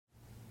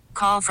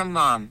call from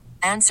mom.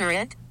 Answer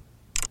it.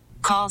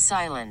 Call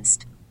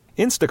silenced.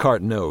 Instacart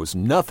knows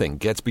nothing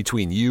gets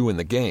between you and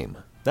the game.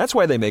 That's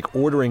why they make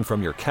ordering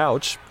from your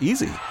couch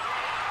easy.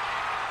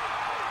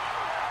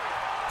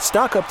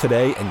 Stock up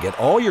today and get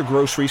all your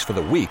groceries for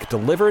the week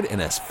delivered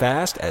in as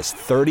fast as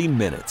 30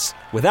 minutes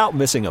without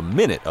missing a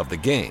minute of the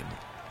game.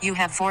 You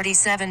have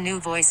 47 new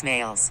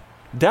voicemails.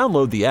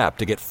 Download the app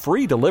to get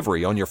free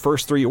delivery on your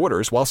first 3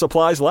 orders while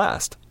supplies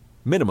last.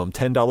 Minimum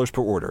 $10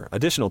 per order.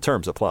 Additional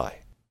terms apply.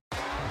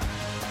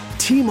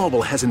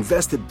 T-Mobile has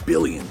invested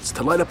billions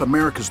to light up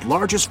America's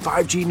largest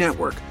 5G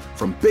network,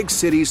 from big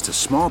cities to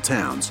small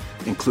towns,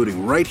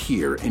 including right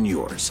here in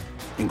yours.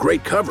 And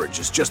great coverage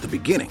is just the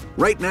beginning.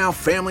 Right now,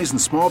 families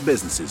and small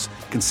businesses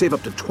can save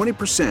up to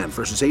 20%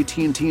 versus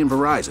AT&T and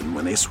Verizon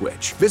when they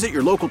switch. Visit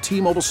your local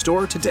T-Mobile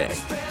store today.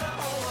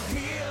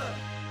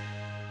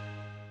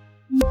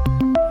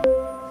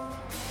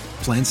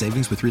 Plan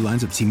savings with 3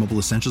 lines of T-Mobile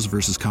Essentials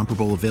versus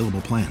comparable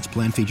available plans.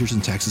 Plan features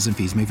and taxes and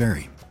fees may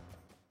vary.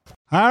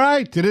 All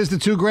right, it is the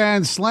Two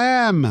Grand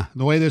Slam.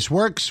 The way this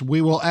works, we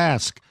will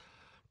ask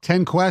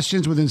 10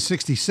 questions within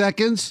 60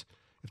 seconds.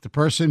 If the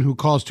person who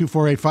calls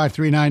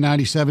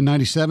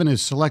 248-539-9797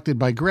 is selected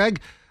by Greg,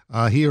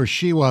 he or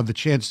she will have the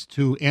chance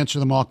to answer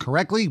them all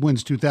correctly,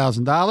 wins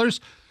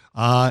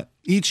 $2,000.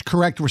 Each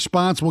correct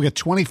response will get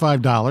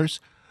 $25.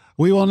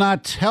 We will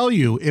not tell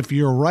you if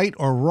you're right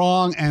or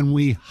wrong, and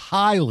we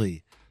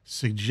highly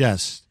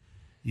suggest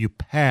you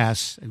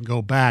pass and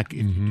go back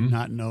if you do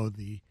not know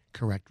the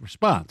correct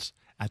response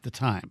at the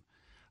time.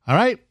 All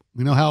right,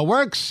 we know how it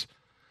works.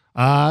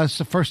 It's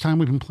the first time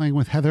we've been playing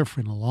with Heather for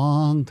a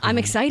long time. I'm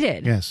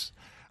excited. Yes.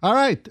 All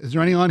right. Is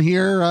there anyone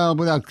here,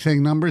 without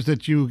saying numbers,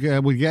 that you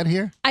would get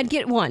here? I'd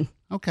get one.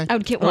 Okay. I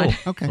would get one.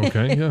 Okay.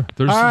 Okay, yeah.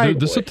 All right.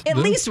 At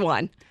least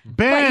one.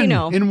 Ben But, you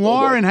know. in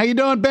Warren. How you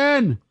doing,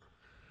 Ben?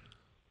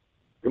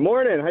 Good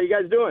morning. How you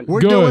guys doing? We're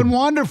doing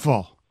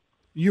wonderful.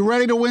 You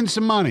ready to win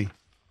some money?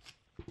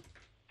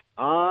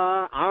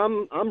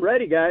 I'm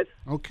ready, guys.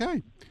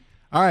 Okay.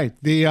 All right.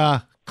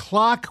 The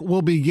clock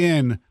will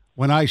begin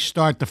when I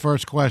start the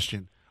first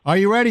question. Are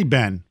you ready,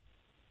 Ben?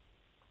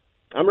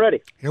 I'm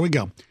ready. Here we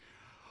go.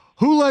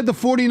 Who led the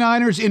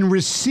 49ers in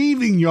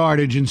receiving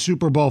yardage in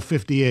Super Bowl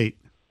 58?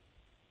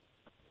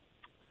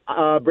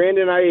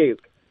 Brandon Ayuk.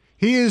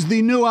 He is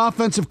the new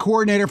offensive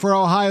coordinator for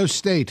Ohio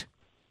State.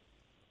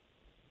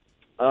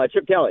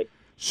 Chip Kelly.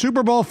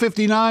 Super Bowl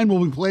 59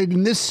 will be played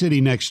in this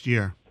city next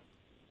year.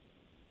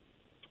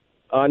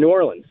 New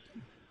Orleans.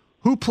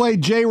 Who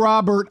played J.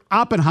 Robert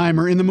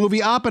Oppenheimer in the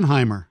movie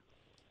Oppenheimer?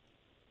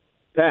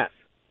 Pass.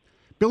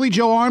 Billy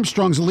Joe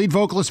Armstrong's the lead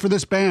vocalist for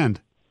this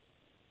band.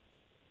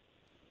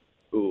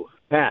 Ooh,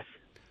 pass.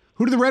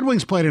 Who do the Red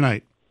Wings play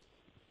tonight?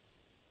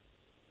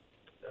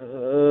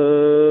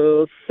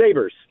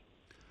 Sabres.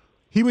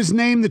 He was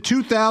named the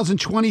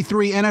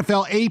 2023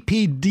 NFL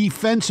AP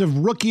Defensive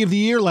Rookie of the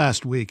Year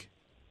last week.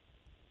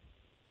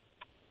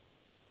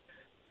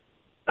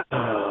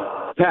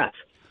 Pass.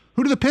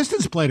 Who do the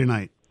Pistons play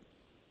tonight?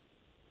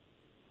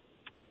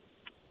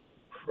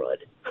 Crud.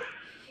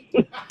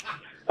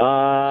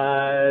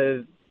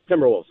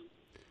 Timberwolves.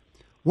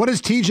 What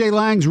is TJ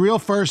Lang's real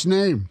first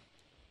name?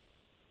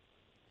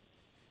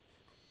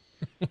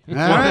 Why did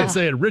I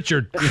say it?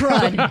 Richard.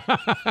 Crud.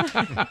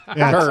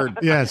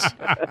 Yes.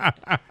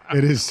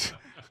 It is.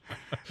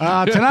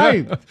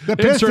 Tonight, the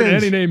Pistons. Insert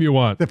any name you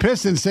want. The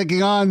Pistons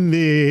taking on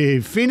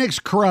the Phoenix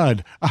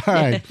Crud. All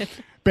right.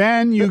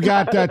 Ben, you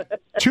got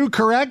 2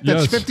 correct.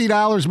 That's Yes.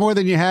 $50 more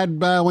than you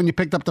had when you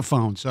picked up the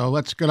phone. So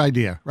that's a good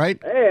idea,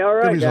 right? Hey, all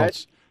right, Good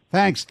results.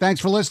 guys.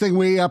 Thanks for listening.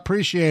 We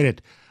appreciate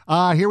it.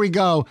 Here we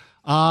go.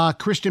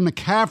 Christian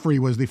McCaffrey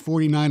was the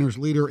 49ers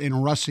leader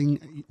in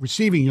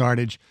receiving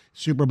yardage,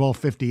 Super Bowl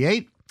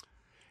 58.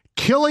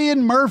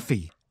 Cillian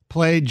Murphy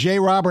played J.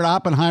 Robert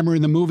Oppenheimer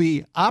in the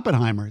movie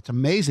Oppenheimer. It's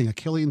amazing. A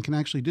Cillian can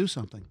actually do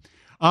something.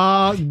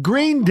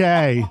 Green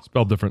Day.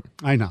 Spelled different.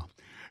 I know.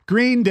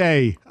 Green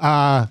Day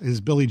is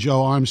Billy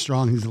Joe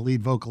Armstrong. He's the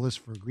lead vocalist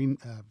for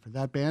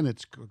that band.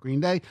 It's Green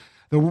Day.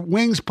 The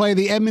Wings play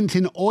the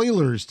Edmonton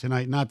Oilers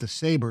tonight, not the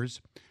Sabres.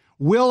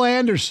 Will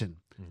Anderson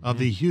of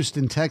the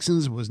Houston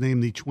Texans was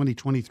named the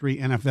 2023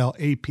 NFL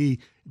AP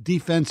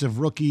Defensive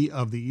Rookie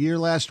of the Year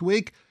last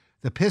week.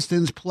 The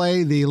Pistons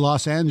play the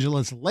Los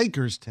Angeles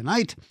Lakers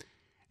tonight.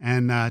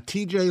 And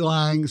TJ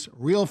Lang's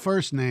real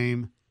first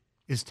name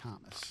is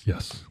Thomas.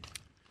 Yes.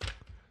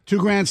 2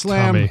 Grand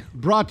Slam Tommy.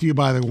 brought to you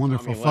by the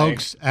wonderful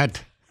folks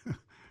at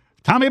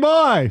Tommy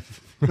Boy,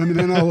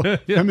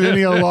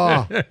 Feminine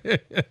Law.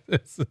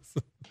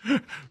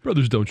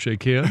 Brothers don't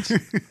shake hands.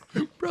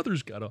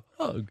 Brothers got a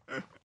hug.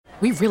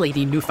 We really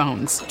need new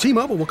phones.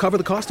 T-Mobile will cover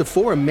the cost of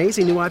 4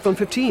 amazing new iPhone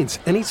 15s,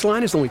 and each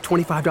line is only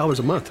 $25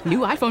 a month. New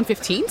iPhone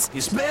 15s?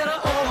 It's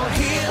better over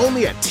here.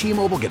 Only at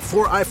T-Mobile, get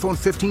 4 iPhone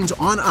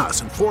 15s on us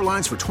and 4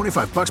 lines for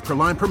 $25 per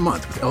line per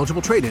month with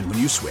eligible trade-in when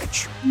you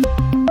switch.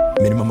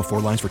 Minimum of 4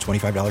 lines for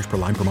 $25 per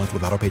line per month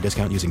with autopay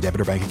discount using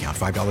debit or bank account.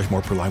 $5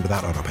 more per line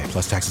without autopay,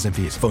 plus taxes and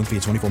fees. Phone fee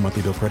at 24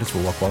 monthly bill credits for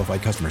well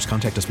qualified customers.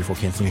 Contact us before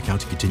canceling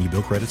account to continue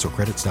bill credits or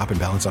credit stop and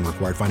balance on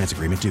required finance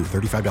agreement due.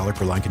 $35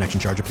 per line connection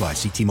charge applies.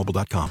 See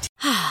T-Mobile.com.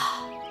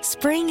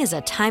 Spring is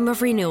a time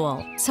of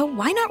renewal, so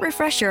why not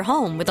refresh your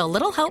home with a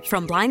little help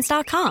from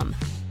Blinds.com?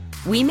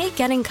 We make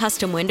getting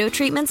custom window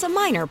treatments a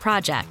minor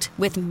project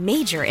with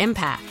major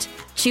impact.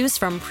 Choose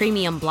from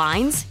premium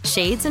blinds,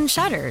 shades, and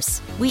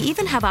shutters. We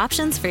even have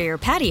options for your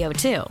patio,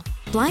 too.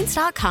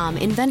 Blinds.com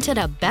invented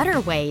a better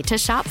way to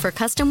shop for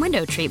custom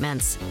window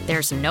treatments.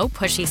 There's no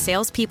pushy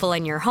salespeople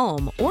in your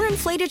home or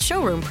inflated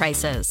showroom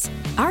prices.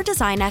 Our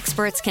design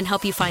experts can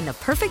help you find the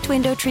perfect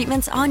window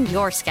treatments on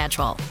your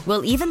schedule.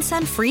 We'll even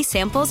send free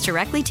samples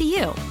directly to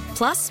you.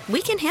 Plus,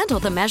 we can handle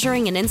the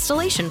measuring and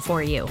installation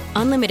for you.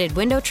 Unlimited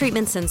window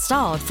treatments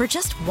installed for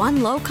just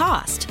one low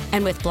cost.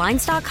 And with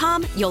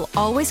Blinds.com, you'll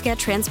always get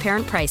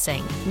transparent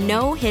pricing.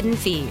 No hidden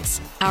fees.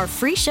 Our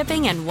free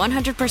shipping and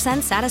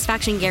 100%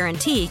 satisfaction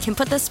guarantee can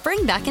put the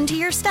spring back into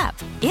your step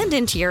and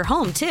into your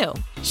home, too.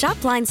 Shop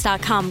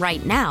Blinds.com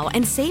right now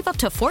and save up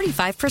to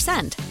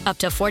 45%. Up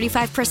to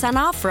 45%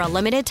 off for a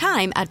limited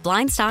time at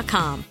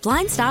Blinds.com.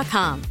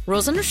 Blinds.com.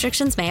 Rules and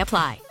restrictions may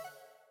apply.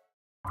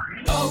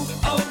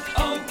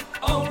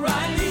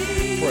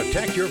 O'Reilly.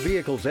 Protect your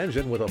vehicle's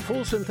engine with a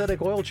full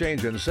synthetic oil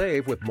change and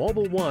save with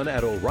Mobil 1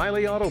 at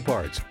O'Reilly Auto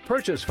Parts.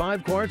 Purchase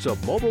 5 quarts of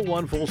Mobil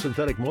 1 full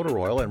synthetic motor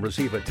oil and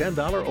receive a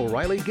 $10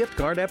 O'Reilly gift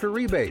card after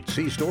rebate.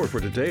 See store for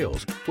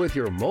details. With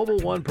your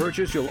Mobil 1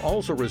 purchase, you'll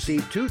also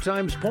receive 2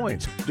 times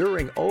points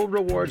during O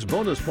Rewards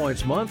Bonus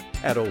Points Month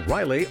at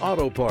O'Reilly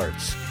Auto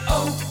Parts.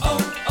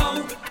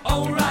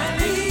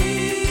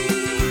 O'Reilly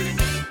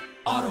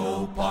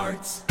Auto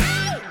Parts.